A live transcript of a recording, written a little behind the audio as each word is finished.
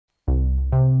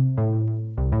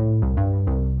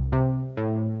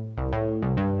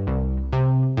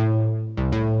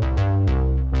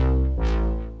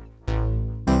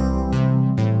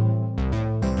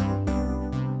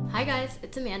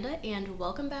it's Amanda, and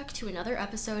welcome back to another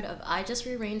episode of I Just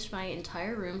Rearranged My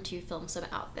Entire Room to Film Some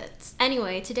Outfits.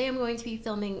 Anyway, today I'm going to be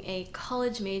filming a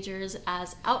college majors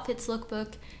as outfits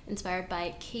lookbook inspired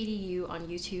by Kaiti Yoo on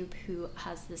YouTube, who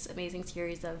has this amazing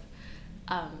series of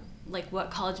like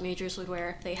what college majors would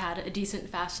wear if they had a decent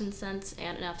fashion sense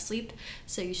and enough sleep.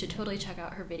 So you should totally check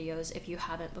out her videos if you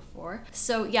haven't before.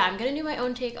 So yeah, I'm gonna do my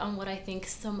own take on what I think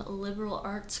some liberal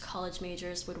arts college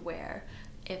majors would wear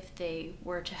if they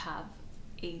were to have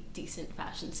a decent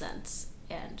fashion sense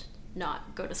and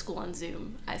not go to school on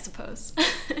Zoom, I suppose.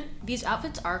 These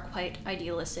outfits are quite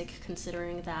idealistic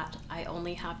considering that I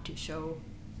only have to show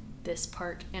this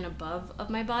part and above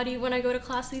of my body when I go to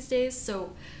class these days.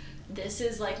 So this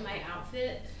is like my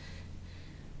outfit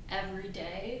every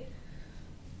day.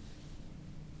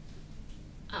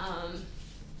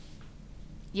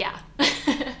 Yeah.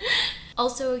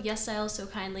 Also, Yes Style so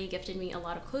kindly gifted me a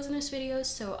lot of clothes in this video,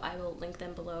 so I will link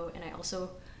them below, and I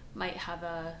also might have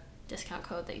a discount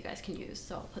code that you guys can use,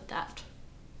 so I'll put that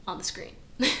on the screen.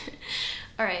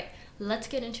 Alright, let's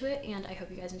get into it, and I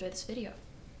hope you guys enjoy this video.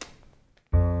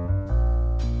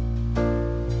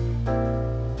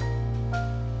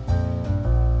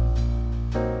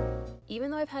 Even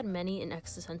though I've had many an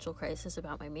existential crisis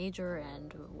about my major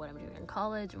and what I'm doing in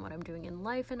college and what I'm doing in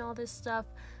life and all this stuff,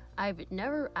 I've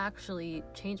never actually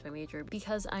changed my major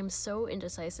because I'm so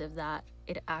indecisive that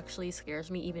it actually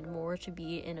scares me even more to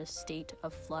be in a state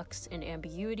of flux and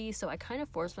ambiguity, so I kind of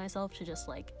force myself to just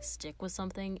like stick with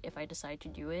something if I decide to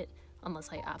do it, unless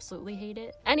I absolutely hate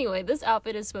it. Anyway, this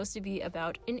outfit is supposed to be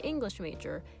about an English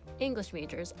major. English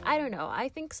majors, I don't know, I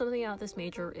think something about this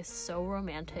major is so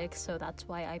romantic, so that's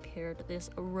why I paired this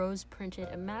rose printed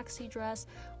maxi dress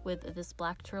with this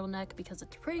black turtleneck because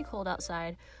it's pretty cold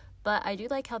outside. But I do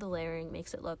like how the layering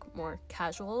makes it look more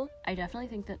casual. I definitely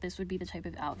think that this would be the type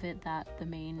of outfit that the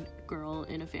main girl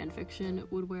in a fanfiction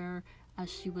would wear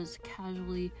as she was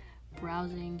casually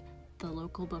browsing the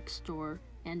local bookstore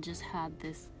and just had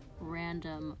this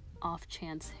random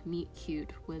off-chance meet cute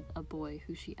with a boy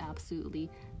who she absolutely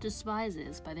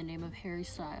despises by the name of Harry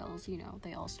Styles. You know,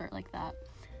 they all start like that.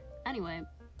 Anyway,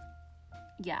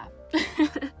 yeah.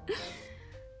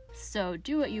 So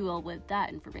do what you will with that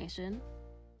information.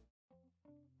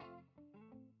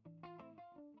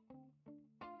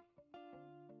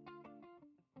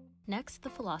 Next, the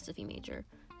philosophy major.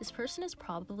 This person is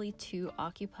probably too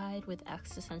occupied with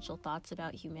existential thoughts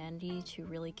about humanity to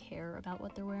really care about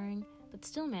what they're wearing, but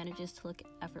still manages to look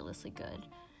effortlessly good.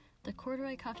 The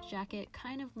corduroy cuffed jacket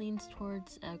kind of leans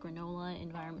towards a granola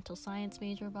environmental science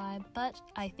major vibe, but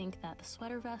I think that the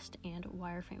sweater vest and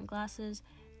wireframe glasses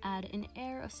add an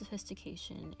air of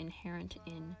sophistication inherent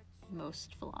in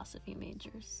most philosophy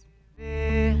majors.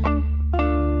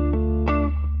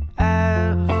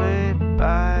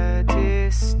 Everybody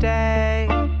stay.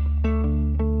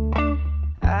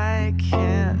 I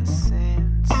can't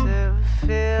seem to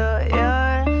feel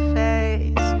your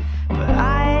face, but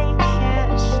I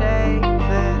can't shake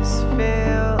this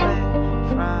feeling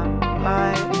from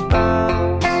my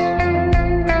bones.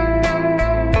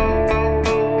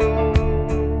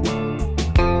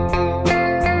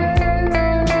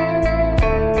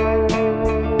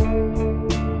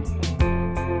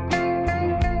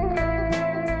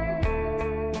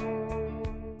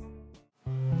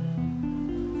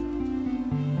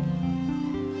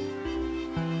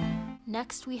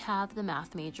 Next, we have the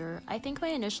math major. I think my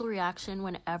initial reaction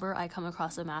whenever I come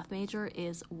across a math major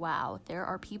is, wow, there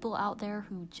are people out there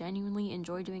who genuinely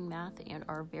enjoy doing math and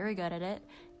are very good at it,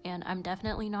 and I'm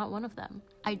definitely not one of them.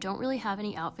 I don't really have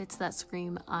any outfits that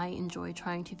scream I enjoy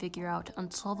trying to figure out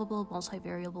unsolvable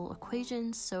multivariable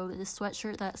equations, so this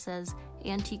sweatshirt that says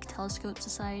Antique Telescope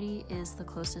Society is the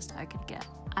closest I could get.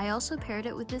 I also paired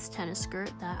it with this tennis skirt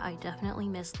that I definitely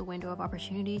missed the window of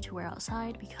opportunity to wear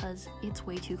outside because it's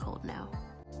way too cold now.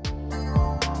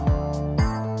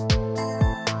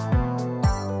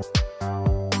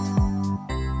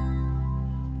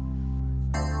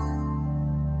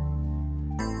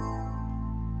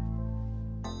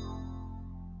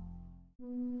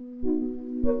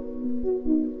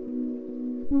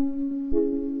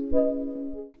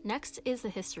 Next is the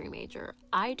history major.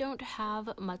 I don't have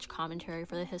much commentary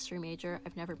for the history major.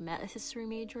 I've never met a history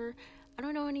major. I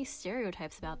don't know any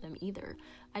stereotypes about them either.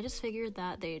 I just figured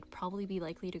that they'd probably be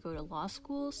likely to go to law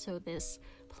school, so this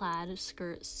plaid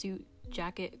skirt suit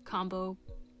jacket combo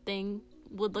thing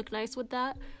would look nice with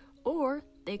that. Or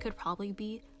they could probably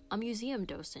be a museum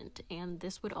docent, and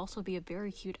this would also be a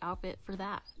very cute outfit for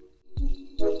that.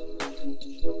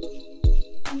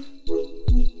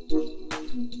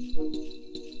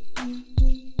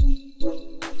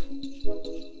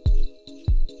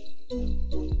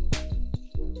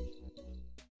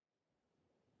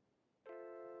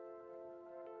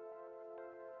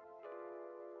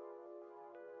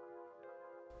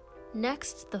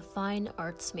 Next, the fine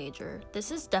arts major.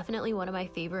 This is definitely one of my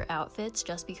favorite outfits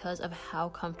just because of how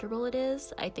comfortable it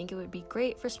is. I think it would be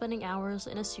great for spending hours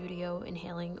in a studio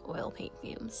inhaling oil paint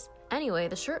fumes. Anyway,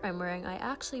 the shirt I'm wearing I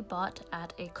actually bought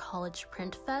at a college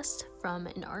print fest from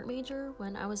an art major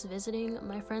when I was visiting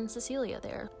my friend Cecilia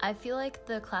there. I feel like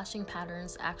the clashing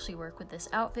patterns actually work with this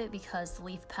outfit because the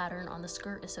leaf pattern on the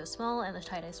skirt is so small and the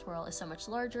tie-dye swirl is so much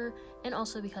larger, and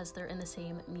also because they're in the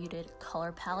same muted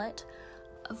color palette.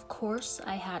 Of course,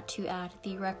 I had to add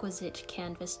the requisite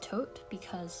canvas tote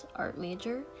because art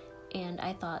major, and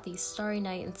I thought these Starry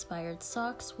Night inspired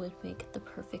socks would make the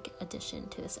perfect addition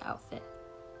to this outfit.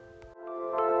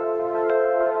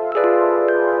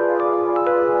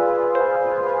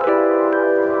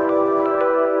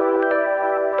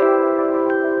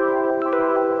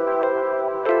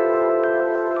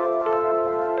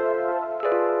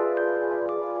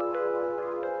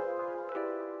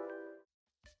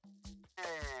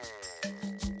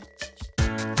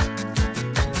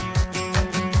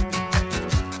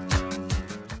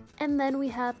 And then we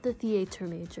have the theater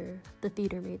major.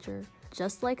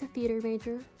 Just like a theater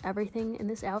major, everything in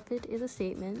this outfit is a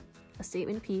statement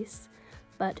piece,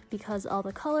 but because all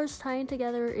the colors tie in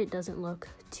together, it doesn't look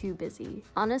too busy.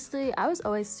 Honestly, I was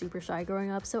always super shy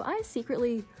growing up, so I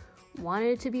secretly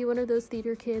wanted to be one of those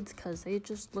theater kids because they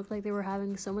just looked like they were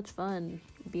having so much fun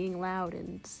being loud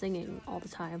and singing all the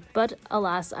time. But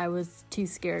alas, I was too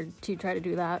scared to try to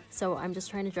do that, so I'm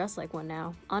just trying to dress like one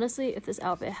now. Honestly, if this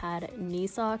outfit had knee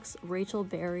socks, Rachel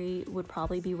Berry would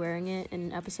probably be wearing it in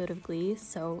an episode of Glee,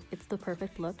 so it's the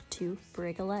perfect look to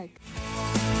break a leg.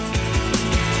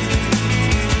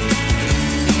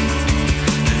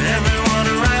 Everyone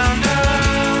around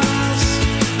us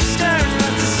staring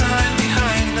at the sign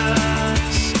behind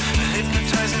us, a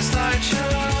hypnotizing slideshow,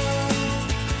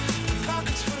 the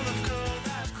pockets full of gold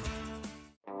that close.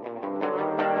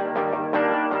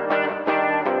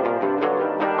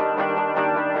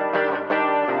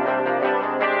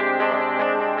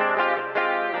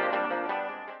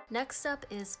 Next up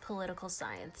is political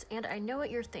science, and I know what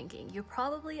you're thinking. You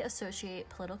probably associate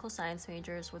political science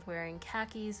majors with wearing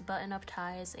khakis, button-up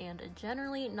ties, and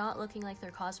generally not looking like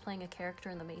they're cosplaying a character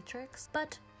in The Matrix,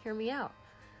 but hear me out.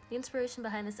 The inspiration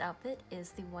behind this outfit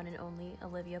is the one and only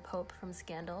Olivia Pope from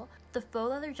Scandal. The faux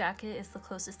leather jacket is the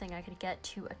closest thing I could get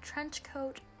to a trench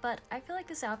coat, but I feel like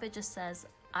this outfit just says,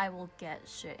 I will get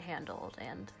shit handled,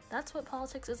 and that's what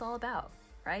politics is all about,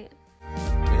 right?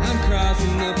 I'm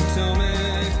crossing the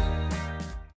Potomac.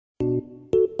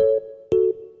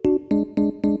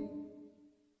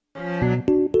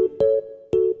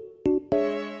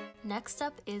 Next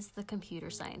up is the computer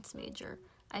science major.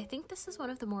 I think this is one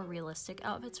of the more realistic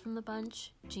outfits from the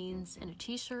bunch. Jeans and a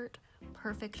t-shirt,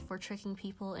 perfect for tricking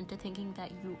people into thinking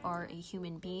that you are a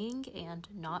human being and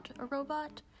not a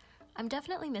robot. I'm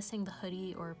definitely missing the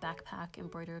hoodie or backpack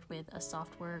embroidered with a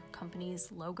software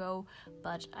company's logo,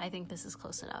 but I think this is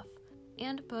close enough.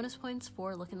 And bonus points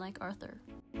for looking like Arthur.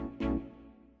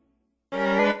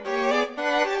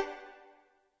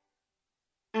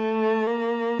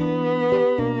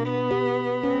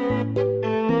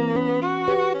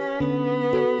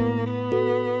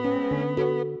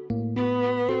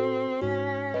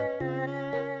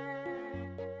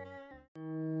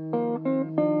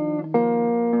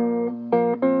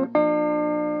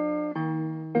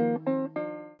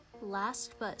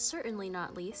 Last but certainly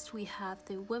not least, we have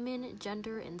the Women,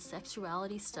 Gender, and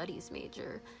Sexuality Studies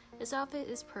major. This outfit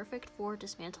is perfect for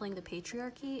dismantling the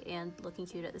patriarchy and looking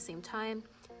cute at the same time.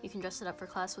 You can dress it up for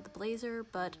class with a blazer,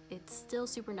 but it's still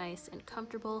super nice and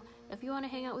comfortable if you want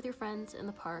to hang out with your friends in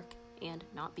the park and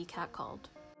not be catcalled.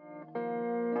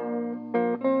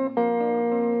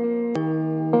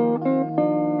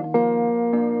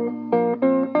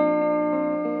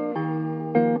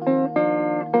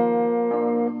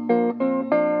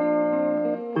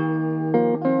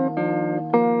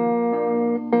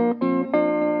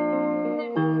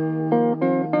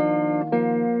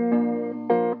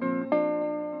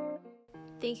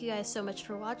 Thank you guys so much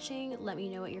for watching. Let me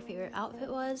know what your favorite outfit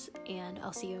was, and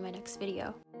I'll see you in my next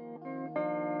video.